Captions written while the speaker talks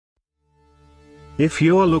If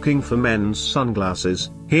you're looking for men's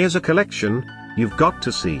sunglasses, here's a collection you've got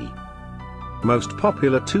to see. Most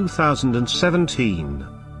popular 2017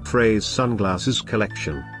 Freyrs Sunglasses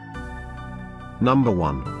Collection. Number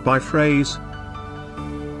 1, by Freyrs.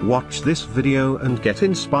 Watch this video and get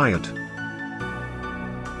inspired.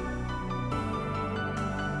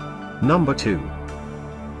 Number 2.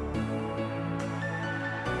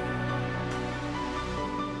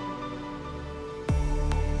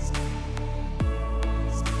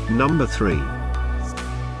 Number 3.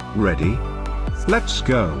 Ready? Let's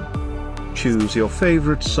go. Choose your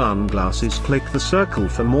favorite sunglasses, click the circle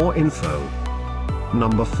for more info.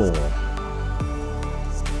 Number 4.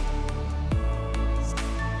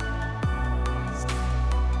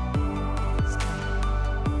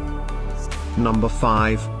 Number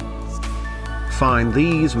 5. Find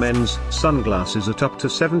these men's sunglasses at up to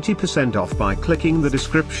 70% off by clicking the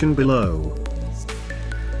description below.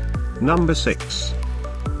 Number 6.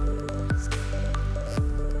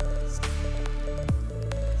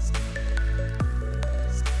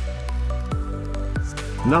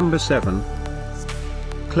 Number 7.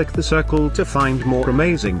 Click the circle to find more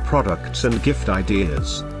amazing products and gift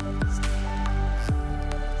ideas.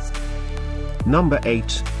 Number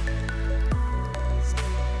 8.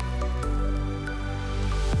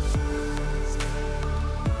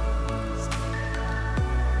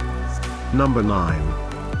 Number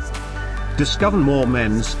 9. Discover more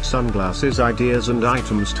men's sunglasses ideas and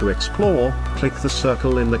items to explore, click the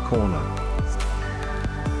circle in the corner.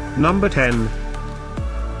 Number 10.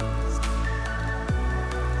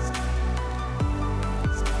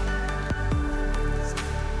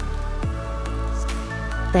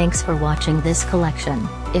 Thanks for watching this collection.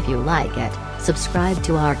 If you like it, subscribe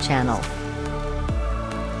to our channel.